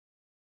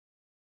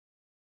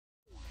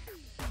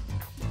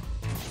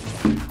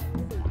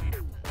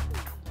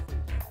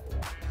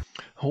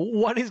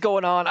What is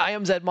going on? I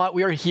am Zedmont.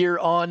 We are here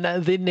on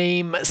the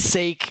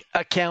namesake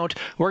account.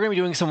 We're going to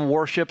be doing some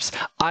warships.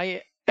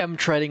 I am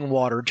treading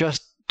water.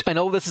 I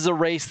know this is a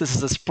race. This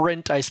is a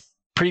sprint. I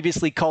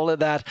previously called it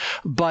that,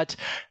 but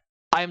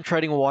I am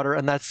treading water,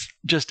 and that's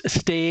just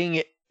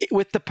staying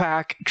with the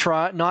pack,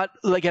 not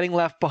getting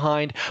left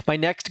behind. My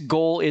next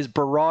goal is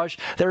barrage.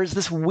 There is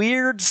this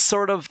weird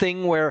sort of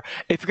thing where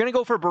if you're going to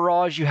go for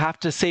barrage, you have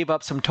to save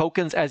up some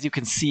tokens. As you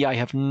can see, I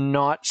have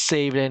not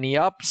saved any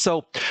up.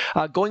 So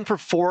going for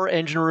 4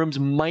 engine rooms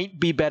might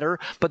be better,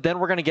 but then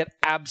we're going to get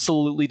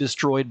absolutely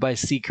destroyed by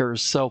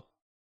seekers. So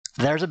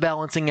there's a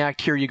balancing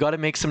act here. You got to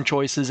make some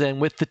choices, and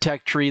with the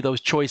tech tree,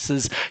 those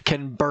choices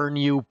can burn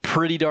you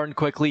pretty darn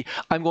quickly.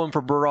 I'm going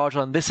for barrage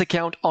on this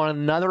account. On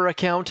another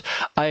account,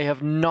 I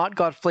have not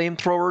got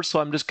flamethrowers, so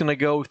I'm just going to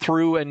go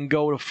through and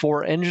go to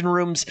 4 engine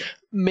rooms.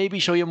 Maybe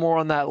show you more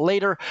on that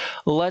later.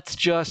 Let's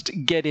just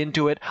get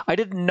into it. I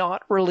did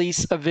not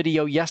release a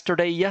video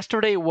yesterday.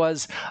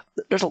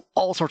 There's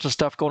all sorts of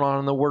stuff going on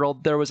in the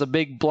world. There was a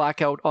big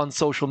blackout on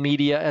social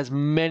media, as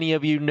many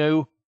of you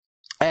knew.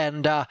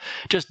 And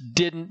just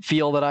didn't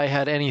feel that I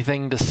had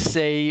anything to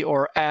say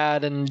or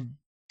add, and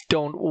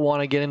don't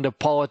want to get into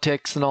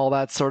politics and all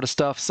that sort of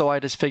stuff. So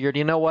I just figured,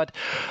 you know what?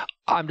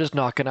 I'm just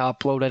not going to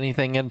upload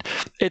anything, and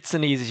it's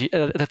an easy,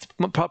 that's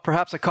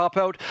perhaps a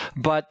cop-out,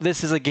 but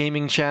this is a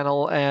gaming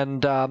channel,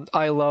 and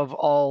I love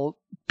all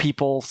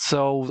people,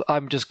 so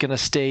I'm just going to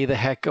stay the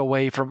heck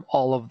away from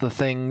all of the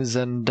things,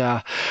 and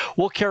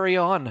we'll carry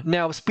on.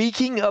 Now,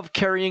 speaking of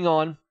carrying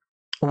on,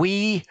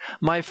 we,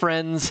 my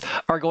friends,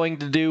 are going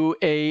to do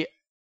a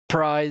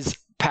prize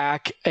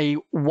pack, a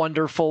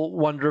wonderful,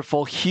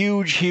 wonderful,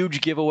 huge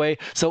giveaway.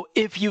 So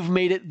if you've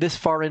made it this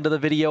far into the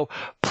video,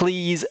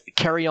 please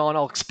carry on.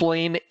 I'll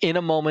explain in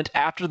a moment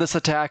after this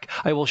attack.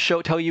 I will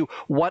tell you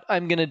what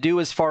I'm going to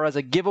do as far as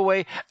a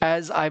giveaway,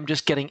 as I'm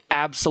just getting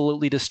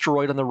absolutely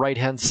destroyed on the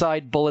right-hand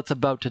side. Bullets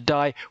about to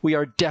die. We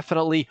are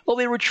definitely... Oh,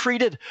 they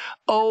retreated.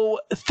 Oh,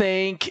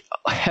 thank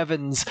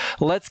heavens.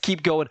 Let's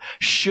keep going.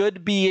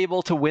 Should be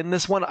able to win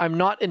this one. I'm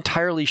not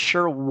entirely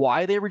sure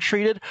why they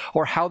retreated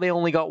or how they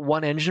only got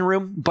 1 engine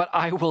room, but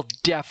I will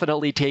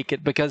definitely take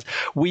it because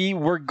we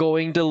were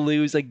going to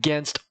lose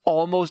against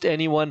almost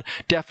anyone.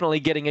 Definitely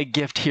getting a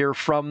gift here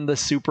from the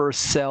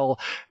Supercell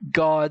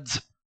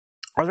gods.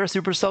 Are there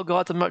Supercell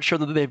gods? I'm not sure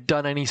that they've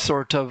done any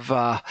sort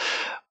of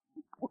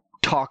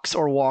talks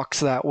or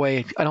walks that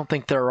way. I don't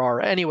think there are.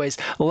 Anyways,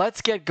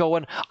 let's get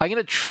going. I'm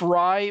going to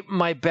try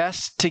my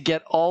best to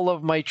get all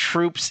of my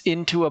troops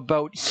into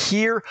about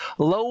here.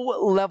 Low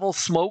level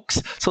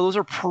smokes, so those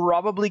are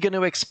probably going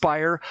to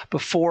expire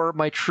before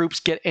my troops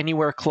get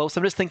anywhere close.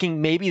 I'm just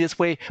thinking maybe this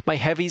way my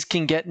heavies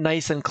can get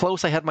nice and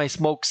close. I had my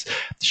smokes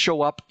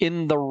show up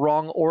in the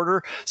wrong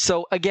order.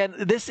 So again,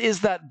 this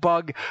is that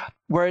bug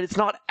where it's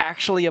not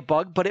actually a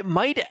bug, but it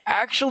might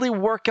actually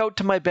work out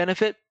to my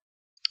benefit.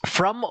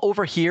 From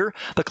over here,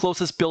 the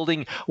closest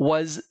building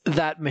was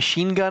that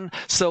machine gun,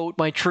 so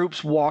my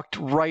troops walked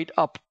right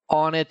up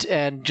on it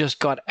and just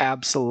got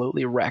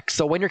absolutely wrecked.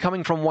 So when you're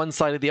coming from one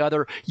side or the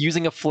other,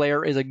 using a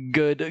flare is a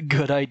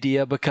good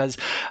idea, because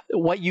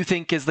what you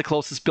think is the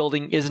closest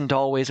building isn't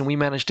always, and we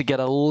managed to get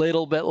a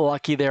little bit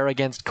lucky there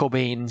against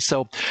Cobain.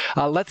 So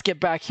let's get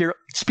back here.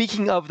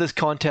 Speaking of this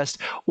contest,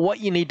 what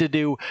you need to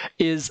do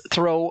is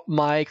throw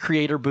my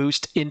creator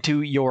boost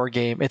into your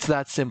game. It's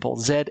that simple.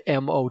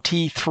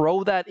 ZMOT.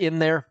 Throw that in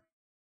there.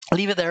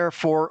 Leave it there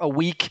for a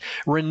week.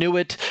 Renew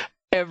it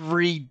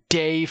every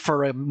day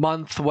for a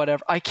month,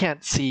 whatever. I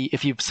can't see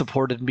if you've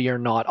supported me or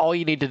not. All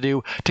you need to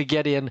do to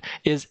get in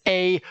is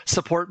A,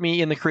 support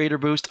me in the creator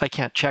boost. I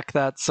can't check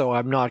that, so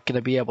I'm not going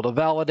to be able to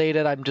validate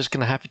it. I'm just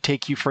going to have to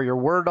take you for your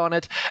word on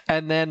it.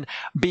 And then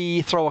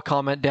B, throw a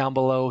comment down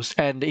below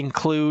and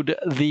include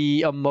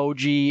the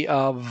emoji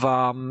of...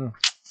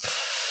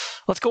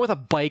 let's go with a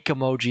bike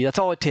emoji. That's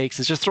all it takes,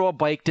 is just throw a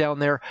bike down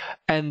there.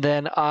 And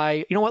then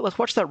you know what? Let's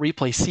watch that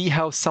replay. See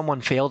how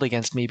someone failed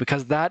against me,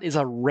 because that is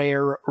a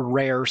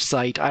rare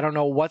sight. I don't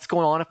know what's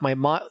going on.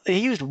 If they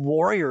used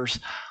warriors.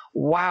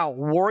 Wow.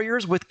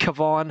 Warriors with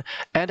Kavan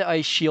and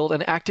Ice Shield,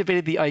 and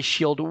activated the Ice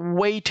Shield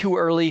way too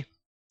early.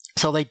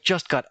 So they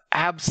just got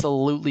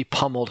absolutely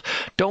pummeled.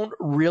 Don't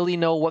really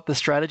know what the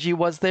strategy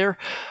was there.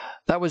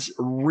 That was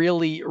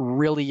really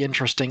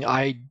interesting.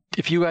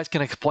 If you guys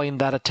can explain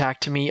that attack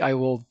to me, I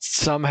will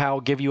somehow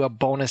give you a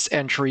bonus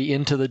entry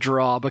into the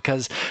draw,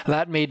 because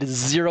that made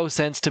 0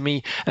 sense to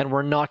me, and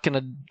we're not going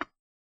to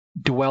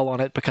dwell on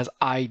it because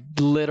I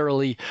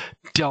literally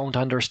don't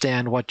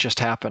understand what just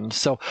happened.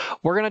 So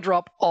we're going to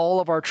drop all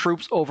of our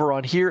troops over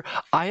on here.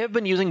 I have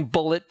been using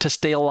bullet to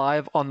stay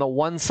alive on the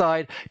one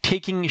side,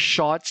 taking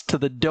shots to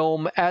the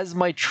dome as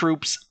my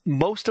troops,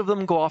 most of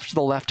them go off to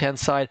the left-hand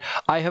side.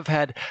 I have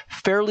had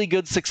fairly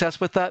good success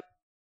with that.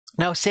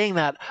 Now, saying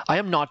that, I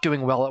am not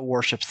doing well at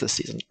warships this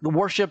season. The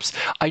warships,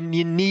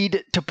 you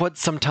need to put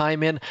some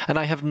time in, and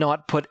I have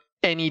not put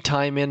any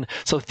time in,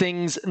 so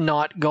things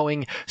not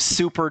going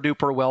super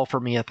duper well for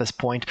me at this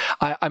point.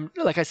 I'm,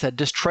 like I said,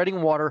 just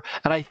treading water,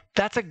 and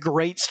that's a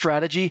great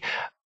strategy.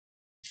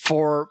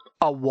 for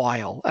a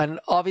while. And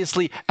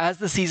obviously, as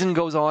the season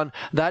goes on,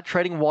 that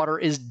treading water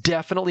is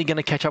definitely going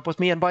to catch up with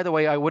me. And by the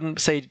way, I wouldn't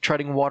say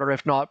treading water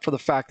if not for the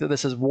fact that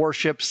this is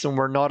warships and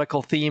we're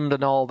nautical themed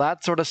and all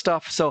that sort of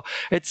stuff. So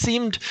it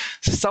seemed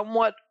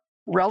somewhat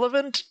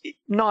relevant,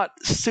 not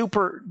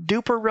super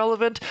duper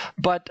relevant,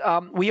 but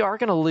we are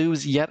going to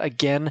lose yet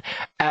again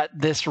at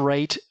this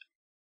rate.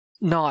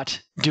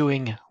 Not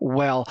doing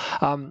well.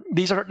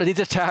 These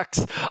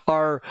attacks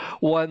are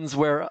ones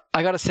where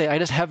I gotta say I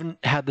just haven't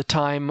had the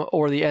time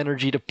or the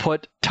energy to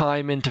put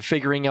time into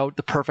figuring out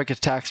the perfect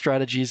attack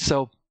strategies.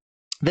 So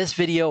this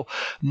video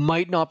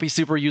might not be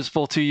super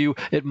useful to you.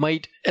 It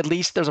might, at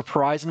least there's a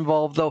prize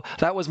involved though.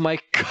 That was my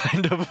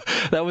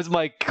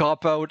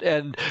cop out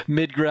and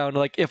mid ground.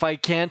 Like if I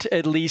can't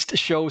at least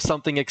show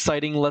something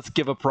exciting, let's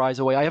give a prize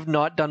away. I have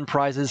not done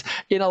prizes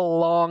in a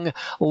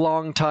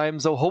long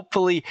time. So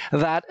hopefully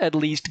that at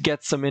least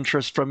gets some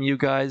interest from you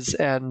guys.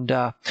 And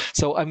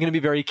so I'm going to be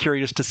very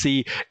curious to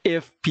see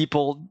if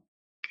people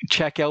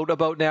check out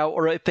about now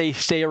or if they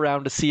stay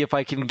around to see if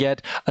I can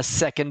get a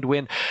second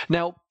win.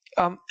 Now,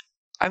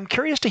 I'm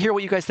curious to hear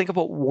what you guys think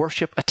about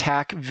warship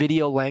attack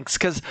video lengths,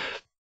 because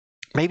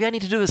maybe I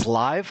need to do this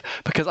live,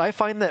 because I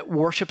find that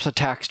warships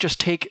attacks just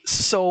take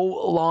so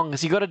long.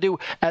 So you got to do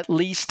at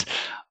least,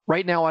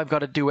 right now I've got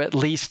to do at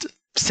least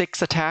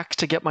 6 attacks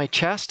to get my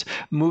chest.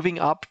 Moving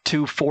up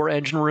to 4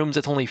 engine rooms,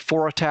 it's only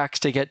 4 attacks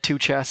to get 2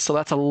 chests. So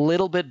that's a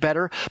little bit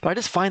better. But I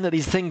just find that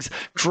these things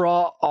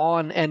draw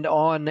on. And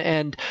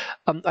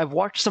I've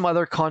watched some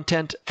other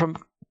content from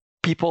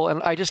people,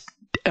 and I just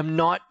am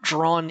not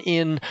drawn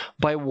in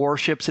by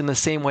warships in the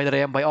same way that I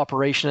am by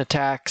operation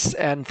attacks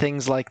and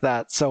things like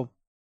that. So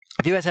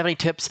if you guys have any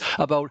tips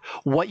about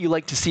what you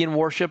like to see in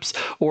warships,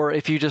 or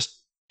if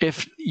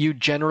you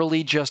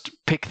generally just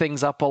pick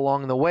things up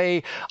along the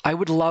way, I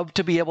would love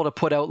to be able to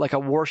put out like a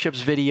warships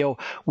video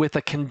with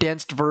a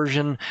condensed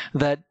version,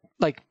 that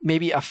like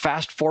maybe a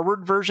fast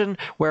forward version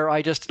where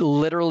I just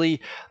literally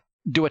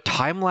do a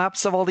time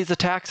lapse of all these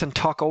attacks and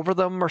talk over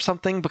them or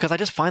something, because I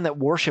just find that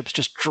warships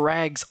just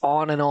drags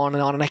on and on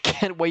and on, and I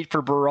can't wait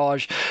for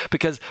barrage,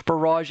 because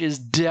barrage is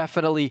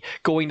definitely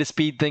going to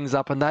speed things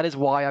up, and that is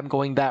why I'm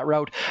going that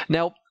route.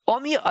 Now,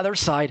 on the other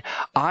side,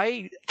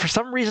 for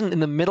some reason in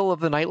the middle of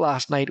the night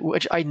last night,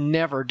 which I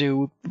never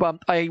do,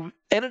 I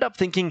ended up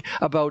thinking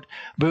about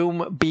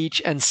Boom,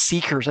 Beach, and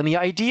Seekers. And the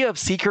idea of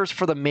Seekers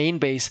for the main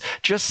base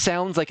just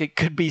sounds like it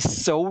could be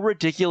so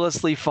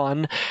ridiculously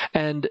fun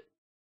and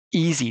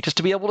easy. Just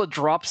to be able to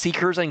drop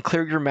Seekers and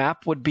clear your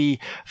map would be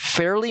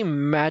fairly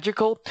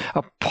magical,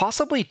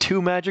 possibly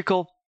too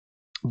magical.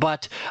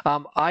 But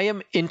I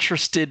am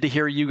interested to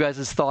hear you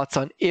guys' thoughts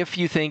on if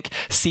you think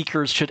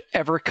Seekers should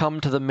ever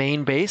come to the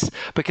main base,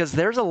 because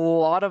there's a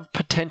lot of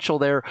potential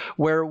there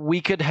where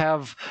we could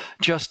have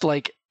just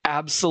like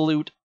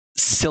absolute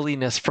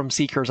silliness from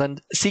Seekers.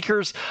 And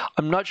Seekers,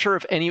 I'm not sure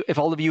if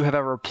all of you have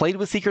ever played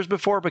with Seekers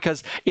before,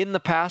 because in the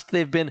past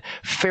they've been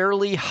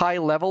fairly high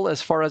level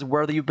as far as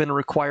where you've been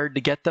required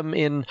to get them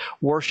in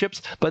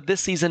warships, but this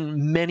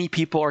season many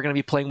people are going to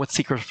be playing with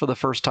Seekers for the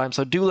first time.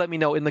 So do let me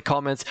know in the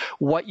comments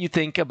what you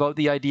think about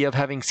the idea of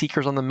having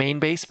Seekers on the main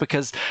base,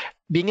 because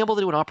being able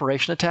to do an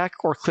operation attack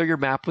or clear your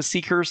map with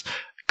Seekers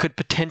could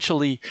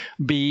potentially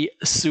be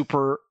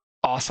super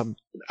awesome.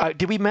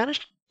 Did we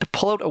manage to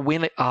pull out a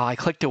win? I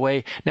clicked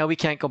away. Now we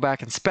can't go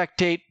back and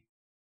spectate.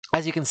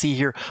 As you can see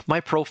here, my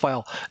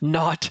profile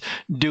not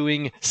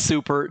doing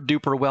super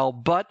duper well,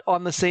 but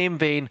on the same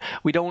vein,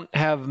 we don't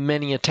have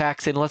many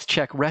attacks in. Let's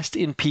check. Rest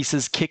in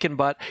pieces, kicking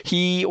butt.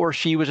 He or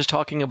she was just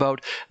talking about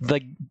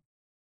the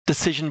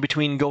decision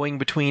between going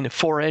between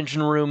 4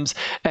 engine rooms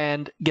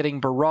and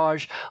getting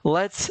barrage.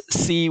 Let's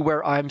see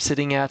where I'm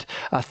sitting at.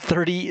 A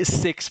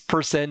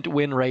 36%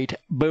 win rate.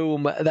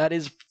 Boom. That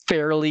is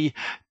fairly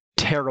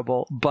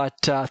terrible, but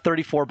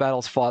 34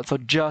 battles fought. So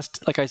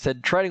just like I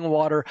said, treading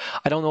water.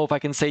 I don't know if I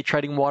can say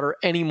treading water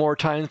any more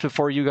times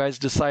before you guys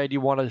decide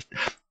you want to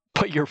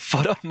put your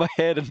foot on my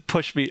head and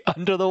push me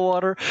under the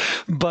water.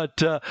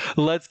 But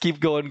let's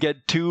keep going.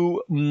 Get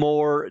 2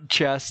 more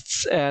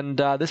chests. And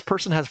this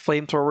person has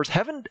flamethrowers.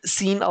 Haven't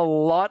seen a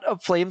lot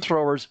of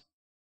flamethrowers,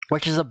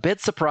 which is a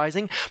bit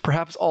surprising.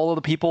 Perhaps all of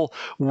the people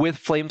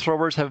with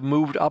flamethrowers have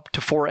moved up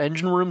to 4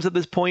 engine rooms at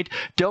this point.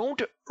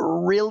 Don't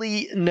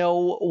really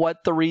know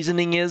what the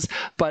reasoning is,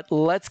 but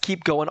let's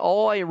keep going.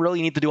 All I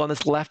really need to do on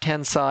this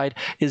left-hand side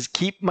is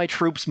keep my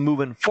troops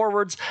moving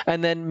forwards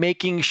and then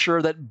making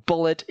sure that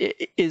Bullet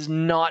is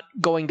not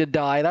going to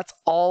die. That's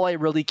all I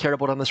really care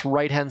about on this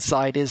right-hand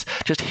side, is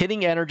just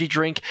hitting energy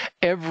drink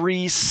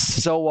every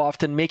so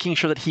often, making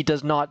sure that he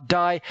does not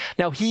die.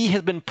 Now, he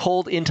has been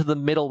pulled into the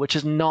middle, which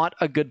is not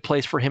a good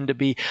place for him to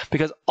be,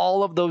 because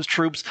all of those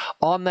troops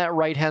on that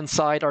right-hand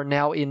side are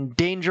now in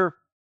danger.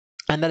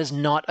 And that is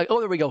not... Oh,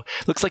 there we go.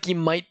 Looks like he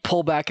might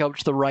pull back out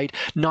to the right.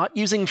 Not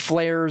using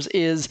flares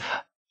is,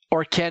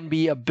 or can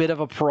be, a bit of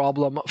a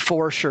problem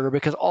for sure,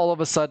 because all of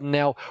a sudden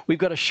now we've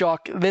got to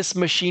shock this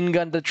machine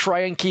gun to try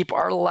and keep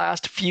our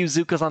last few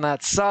Zukas on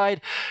that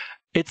side.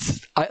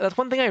 That's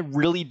one thing I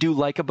really do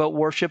like about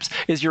warships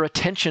is your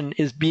attention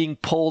is being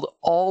pulled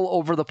all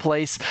over the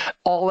place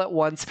all at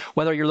once,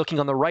 whether you're looking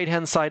on the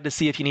right-hand side to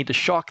see if you need to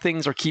shock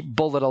things or keep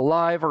bullet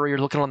alive, or you're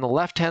looking on the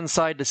left-hand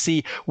side to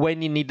see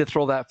when you need to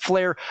throw that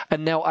flare.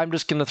 And now I'm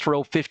just going to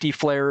throw 50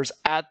 flares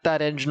at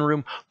that engine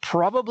room.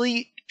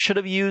 Probably should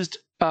have used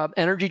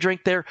energy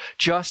drink there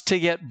just to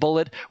get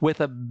bullet with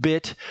a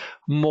bit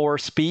more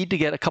speed to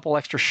get a couple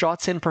extra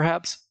shots in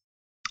perhaps.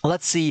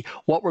 Let's see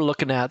what we're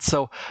looking at.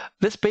 So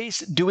this base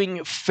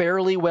doing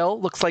fairly well.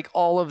 Looks like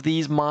all of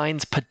these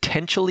mines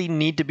potentially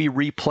need to be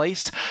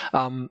replaced.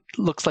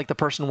 Looks like the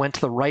person went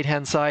to the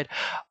right-hand side.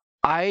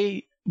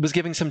 I was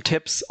giving some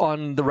tips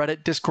on the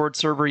Reddit Discord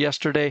server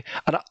yesterday,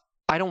 and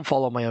I don't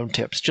follow my own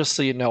tips, just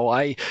so you know.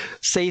 I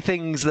say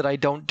things that I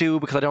don't do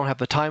because I don't have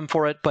the time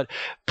for it, but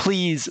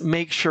please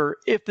make sure,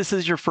 if this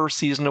is your first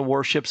season of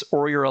Warships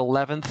or your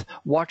 11th,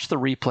 watch the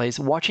replays.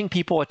 Watching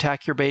people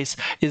attack your base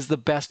is the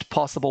best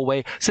possible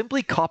way.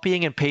 Simply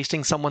copying and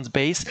pasting someone's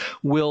base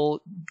will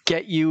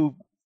get you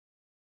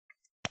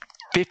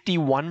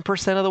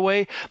 51% of the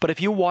way, but if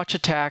you watch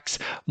attacks,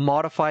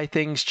 modify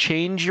things,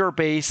 change your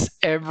base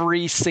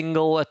every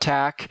single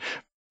attack,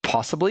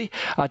 possibly,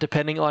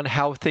 depending on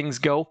how things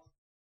go,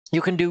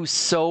 you can do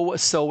so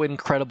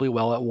incredibly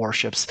well at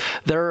Warships.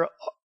 There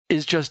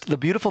is just the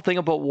beautiful thing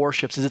about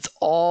Warships is it's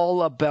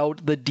all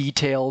about the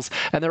details,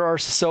 and there are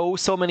so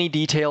many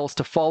details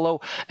to follow,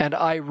 and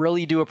I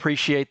really do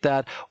appreciate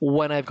that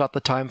when I've got the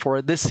time for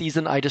it. This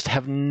season I just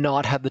have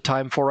not had the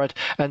time for it,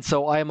 and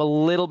so I am a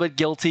little bit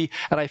guilty,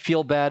 and I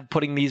feel bad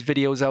putting these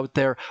videos out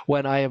there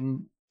when I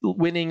am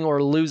winning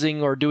or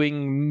losing or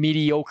doing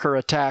mediocre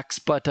attacks,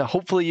 but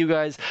hopefully you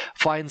guys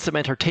find some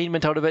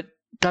entertainment out of it.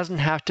 Doesn't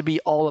have to be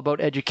all about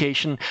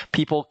education,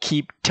 people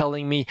keep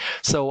telling me,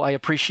 so I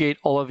appreciate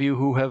all of you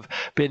who have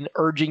been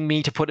urging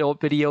me to put out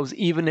videos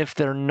even if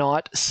they're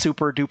not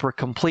super duper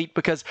complete,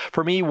 because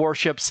for me,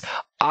 Warships,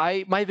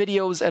 my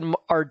videos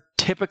are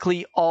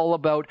typically all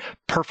about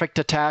perfect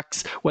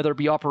attacks, whether it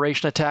be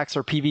operation attacks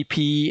or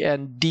PvP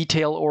and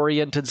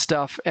detail-oriented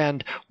stuff,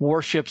 and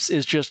Warships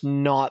is just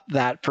not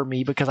that for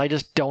me because I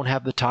just don't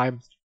have the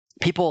time.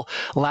 People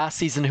last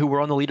season who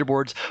were on the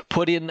leaderboards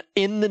put in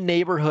the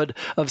neighborhood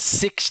of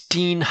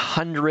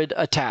 1,600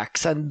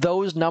 attacks, and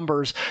those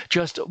numbers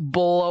just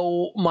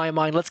blow my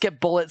mind. Let's get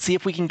Bullet, see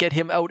if we can get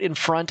him out in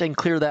front and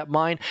clear that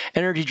mine.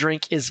 Energy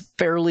drink is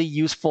fairly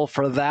useful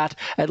for that.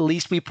 At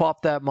least we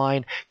popped that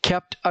mine,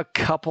 kept a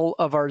couple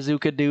of our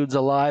Zuka dudes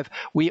alive.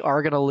 We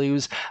are going to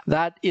lose.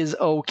 That is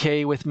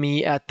okay with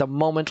me at the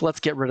moment. Let's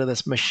get rid of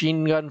this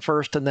machine gun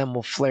first, and then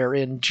we'll flare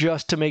in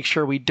just to make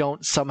sure we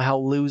don't somehow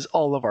lose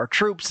all of our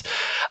troops.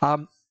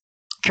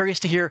 Curious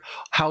to hear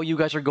how you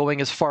guys are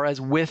going as far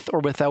as with or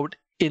without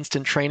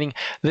instant training.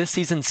 This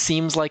season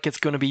seems like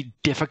it's going to be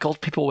difficult,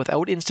 people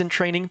without instant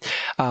training.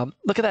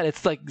 Look at that.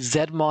 It's like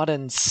Zedmod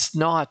and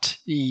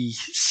Snotty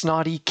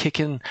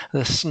kicking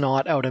the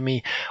snot out of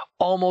me.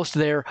 Almost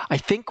there. I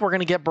think we're going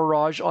to get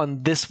barrage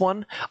on this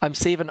one. I'm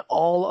saving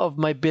all of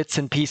my bits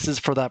and pieces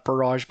for that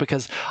barrage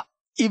because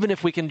even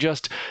if we can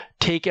just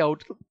take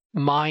out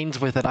mines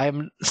with it, I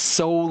am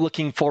so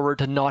looking forward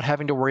to not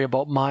having to worry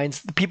about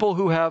mines. The people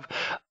who have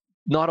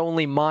not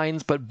only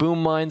mines but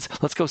boom mines,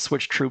 let's go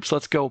switch troops.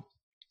 Let's go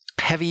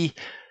heavy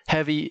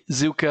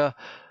Zuka,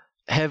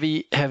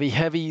 heavy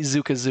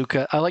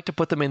Zuka. I like to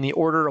put them in the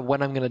order of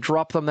when I'm going to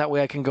drop them. That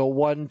way I can go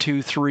 1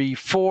 2 3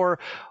 4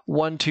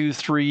 1 2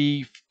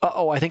 3.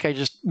 Uh-oh, I think I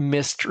just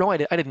missed. No, I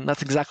didn't.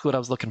 That's exactly what I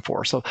was looking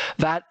for. So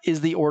that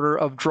is the order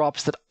of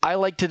drops that I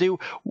like to do.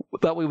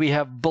 That way we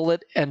have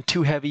Bullet and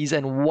 2 heavies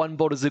and 1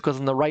 Botazukas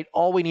on the right.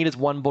 All we need is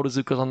 1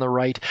 Botazukas on the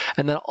right.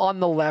 And then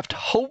on the left,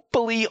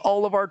 hopefully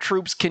all of our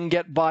troops can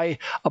get by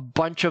a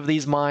bunch of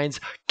these mines,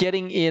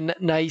 getting in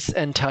nice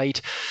and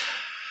tight.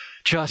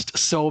 Just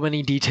so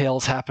many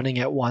details happening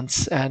at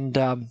once. And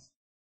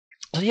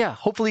so yeah,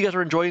 hopefully you guys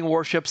are enjoying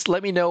Warships.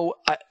 Let me know.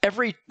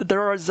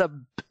 There is a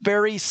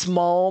very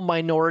small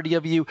minority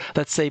of you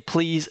that say,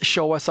 please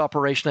show us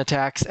operation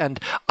attacks, and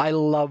I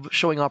love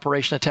showing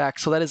operation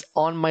attacks, so that is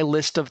on my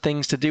list of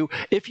things to do.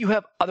 If you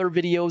have other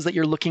videos that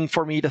you're looking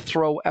for me to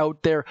throw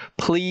out there,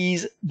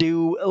 please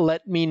do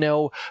let me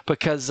know,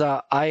 because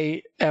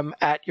I am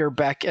at your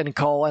beck and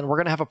call, and we're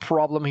going to have a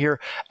problem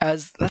here.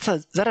 Is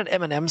that an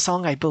Eminem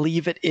song? I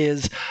believe it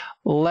is.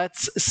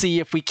 Let's see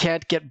if we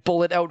can't get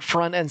Bullet out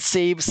front and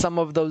save some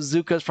of those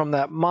Zukas from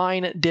that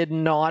mine. Did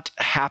not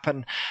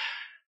happen.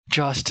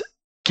 Just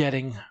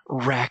getting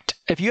wrecked.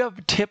 If you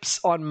have tips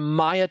on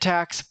my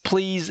attacks,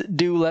 please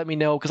do let me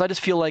know, because I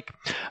just feel like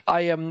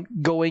I am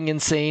going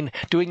insane,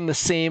 doing the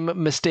same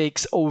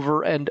mistakes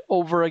over and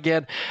over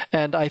again,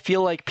 and I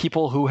feel like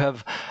people who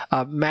have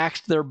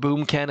maxed their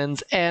boom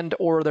cannons and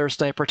or their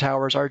sniper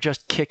towers are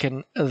just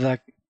kicking the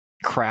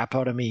crap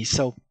out of me.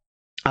 So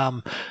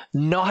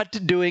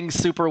not doing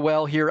super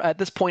well here. At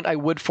this point, I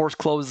would force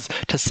close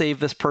to save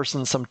this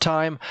person some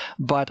time,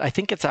 but I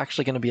think it's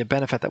actually going to be a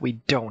benefit that we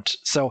don't.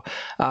 So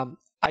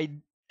I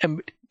am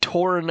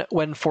torn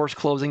when force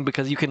closing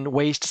because you can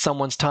waste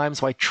someone's time,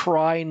 so I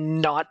try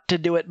not to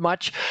do it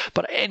much.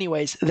 But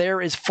anyways,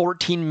 there is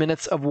 14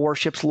 minutes of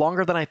warships,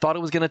 longer than I thought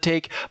it was going to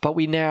take, but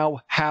we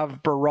now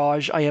have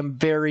barrage. I am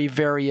very,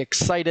 very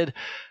excited.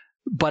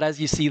 But as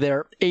you see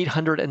there,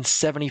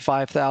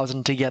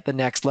 875,000 to get the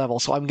next level.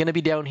 So I'm going to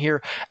be down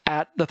here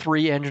at the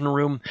 3 engine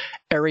room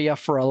area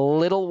for a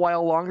little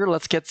while longer.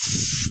 Let's get,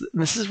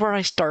 this is where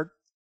I start.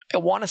 I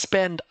want to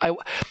spend, I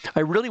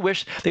really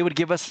wish they would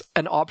give us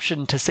an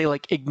option to say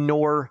like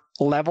ignore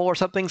level or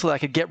something so that I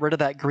could get rid of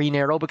that green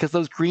arrow, because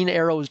those green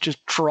arrows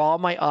just draw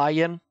my eye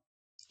in,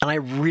 and I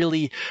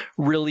really,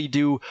 really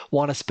do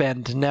want to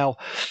spend. Now,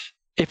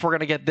 if we're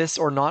going to get this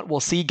or not, we'll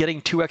see.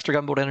 Getting 2 extra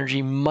gunboat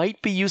energy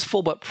might be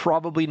useful, but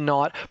probably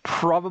not.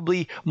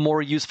 Probably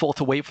more useful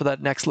to wait for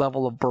that next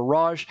level of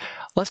barrage.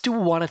 Let's do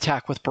 1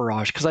 attack with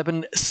barrage, because I've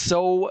been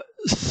so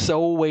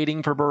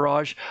waiting for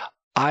barrage.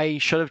 I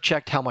should have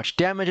checked how much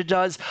damage it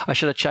does. I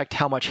should have checked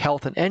how much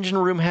health an engine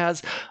room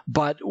has,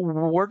 but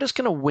we're just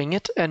going to wing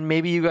it, and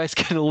maybe you guys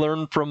can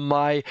learn from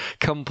my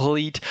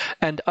complete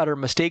and utter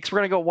mistakes. We're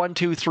going to go 1,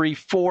 2, 3,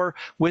 4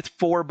 with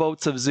 4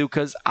 boats of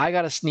Zookas. I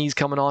got a sneeze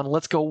coming on.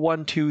 Let's go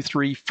 1, 2,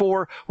 3,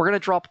 4. We're going to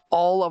drop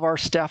all of our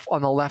stuff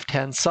on the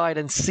left-hand side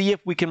and see if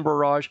we can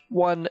barrage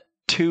 1,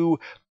 2,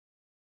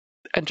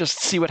 and just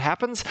see what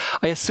happens.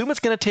 I assume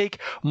it's going to take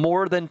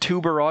more than 2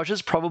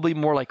 barrages, probably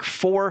more like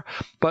 4,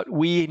 but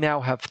we now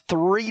have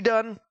 3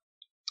 done.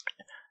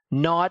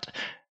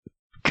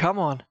 Come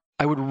on.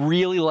 I would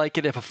really like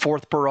it if a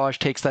 4th barrage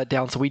takes that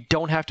down, so we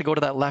don't have to go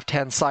to that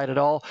left-hand side at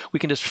all. We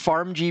can just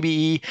farm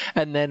GBE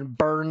and then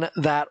burn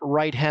that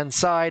right-hand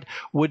side.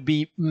 Would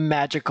be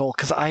magical,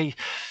 because I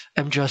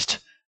am just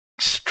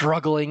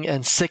struggling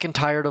and sick and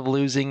tired of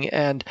losing,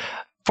 and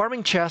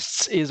farming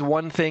chests is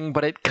one thing,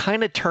 but it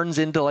kind of turns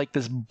into like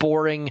this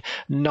boring,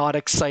 not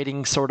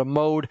exciting sort of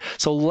mode.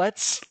 So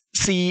let's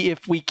see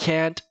if we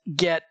can't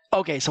get...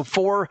 Okay, so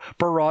 4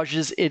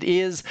 barrages it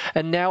is,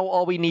 and now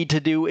all we need to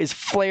do is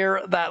flare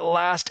that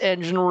last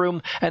engine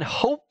room, and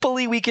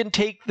hopefully we can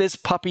take this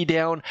puppy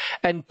down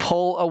and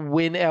pull a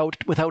win out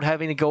without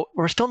having to go...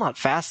 We're still not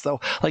fast, though.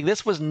 Like,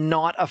 this was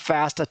not a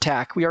fast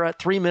attack. We are at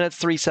 3 minutes,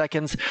 3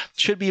 seconds.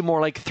 Should be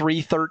more like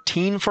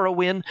 3:13 for a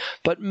win,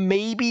 but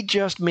maybe,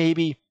 just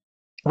maybe,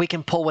 we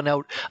can pull one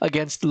out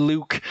against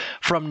Luke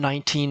from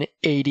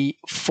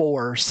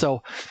 1984.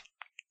 So...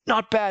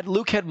 not bad.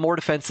 Luke had more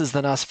defenses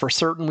than us for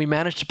certain. We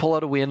managed to pull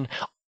out a win.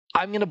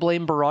 I'm going to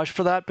blame Barrage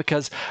for that,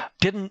 because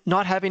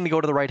not having to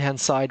go to the right-hand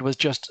side was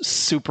just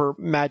super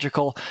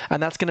magical,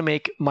 and that's going to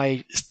make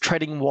my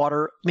treading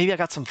water... Maybe I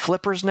got some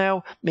flippers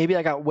now. Maybe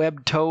I got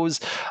webbed toes.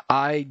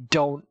 I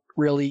don't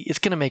really... It's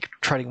going to make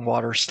treading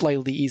water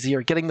slightly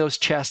easier, getting those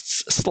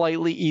chests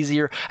slightly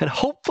easier, and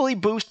hopefully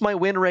boost my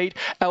win rate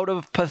out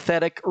of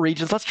pathetic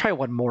regions. Let's try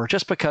one more,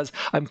 just because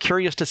I'm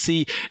curious to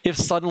see if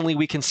suddenly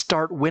we can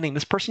start winning.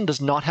 This person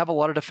does not have a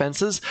lot of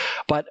defenses,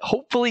 but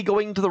hopefully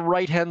going to the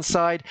right-hand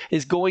side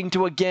is going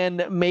to,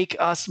 again, make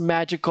us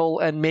magical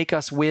and make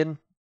us win.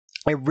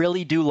 I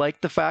really do like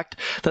the fact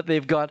that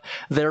they've got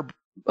their...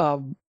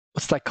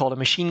 what's that called? A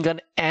machine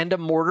gun and a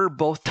mortar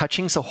both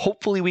touching, so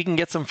hopefully we can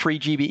get some free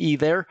GBE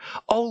there.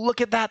 Oh,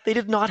 look at that. They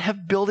did not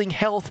have building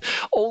health.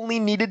 Only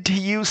needed to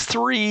use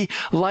 3.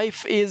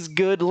 Life is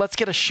good. Let's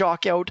get a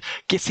shock out.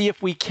 See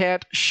if we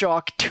can't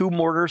shock 2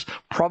 mortars.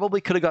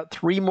 Probably could have got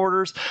 3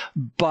 mortars,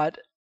 but...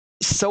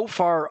 so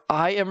far,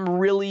 I am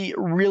really,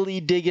 really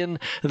digging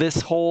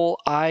this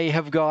whole I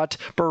have got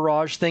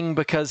barrage thing,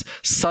 because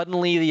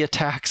suddenly the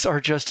attacks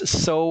are just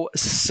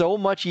so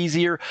much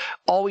easier.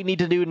 All we need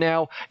to do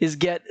now is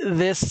get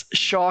this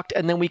shocked,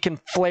 and then we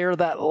can flare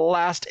that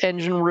last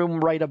engine room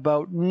right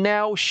about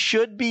now.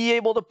 Should be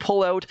able to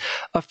pull out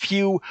a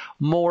few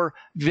more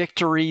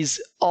victories,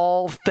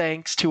 all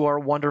thanks to our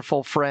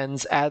wonderful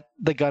friends at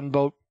the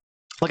gunboat.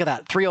 Look at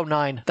that,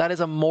 3:09. That is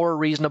a more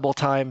reasonable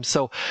time.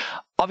 So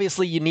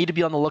obviously you need to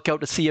be on the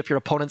lookout to see if your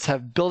opponents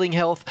have building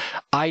health.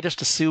 I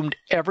just assumed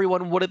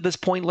everyone would at this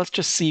point. Let's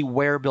just see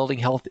where building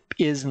health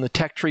is in the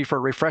tech tree for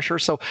a refresher.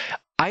 So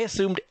I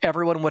assumed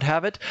everyone would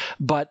have it,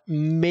 but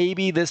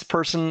maybe this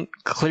person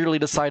clearly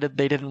decided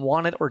they didn't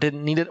want it or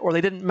didn't need it, or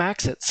they didn't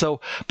max it.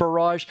 So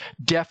barrage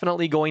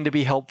definitely going to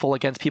be helpful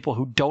against people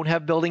who don't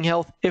have building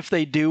health. If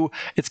they do,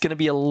 it's going to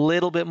be a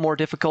little bit more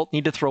difficult.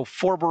 Need to throw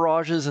 4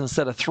 barrages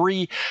instead of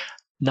 3.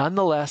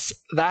 Nonetheless,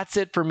 that's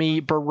it for me.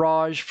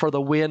 Barrage for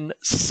the win.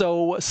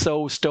 So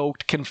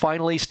stoked. Can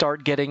finally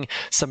start getting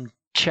some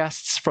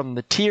chests from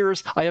the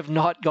tiers. I have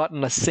not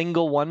gotten a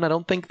single one, I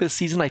don't think, this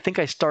season. I think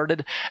I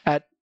started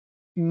at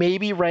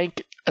maybe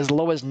rank as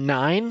low as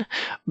 9,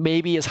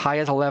 maybe as high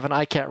as 11.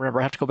 I can't remember.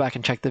 I have to go back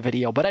and check the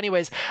video. But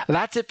anyways,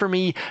 that's it for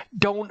me.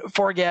 Don't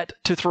forget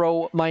to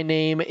throw my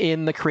name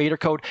in the creator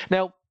code.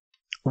 Now,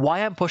 why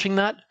I'm pushing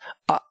that,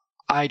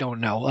 I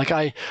don't know. Like,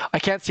 I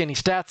can't see any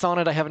stats on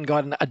it. I haven't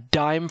gotten a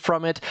dime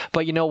from it.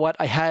 But you know what?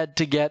 I had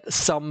to get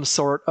some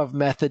sort of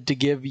method to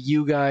give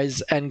you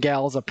guys and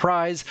gals a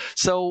prize.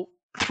 So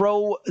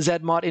throw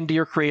Zedmot into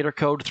your creator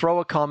code. Throw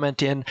a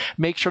comment in.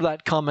 Make sure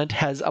that comment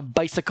has a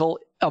bicycle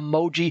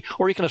emoji,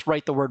 or you can just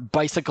write the word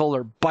bicycle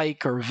or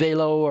bike or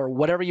velo or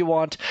whatever you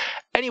want.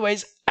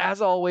 Anyways,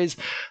 as always,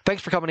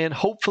 thanks for coming in.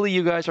 Hopefully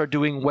you guys are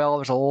doing well.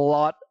 There's a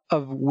lot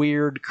of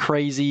weird,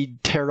 crazy,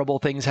 terrible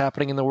things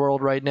happening in the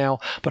world right now,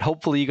 but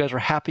hopefully you guys are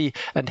happy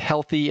and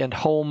healthy and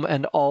home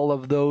and all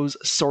of those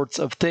sorts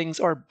of things,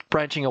 or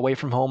branching away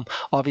from home.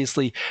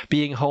 Obviously,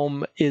 being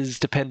home is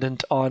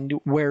dependent on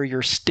where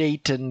your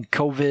state and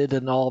COVID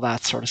and all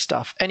that sort of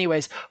stuff.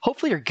 Anyways,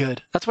 hopefully you're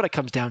good. That's what it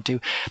comes down to.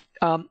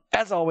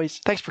 As always,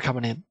 thanks for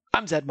coming in.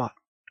 I'm Zedmont.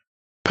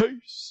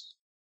 Peace.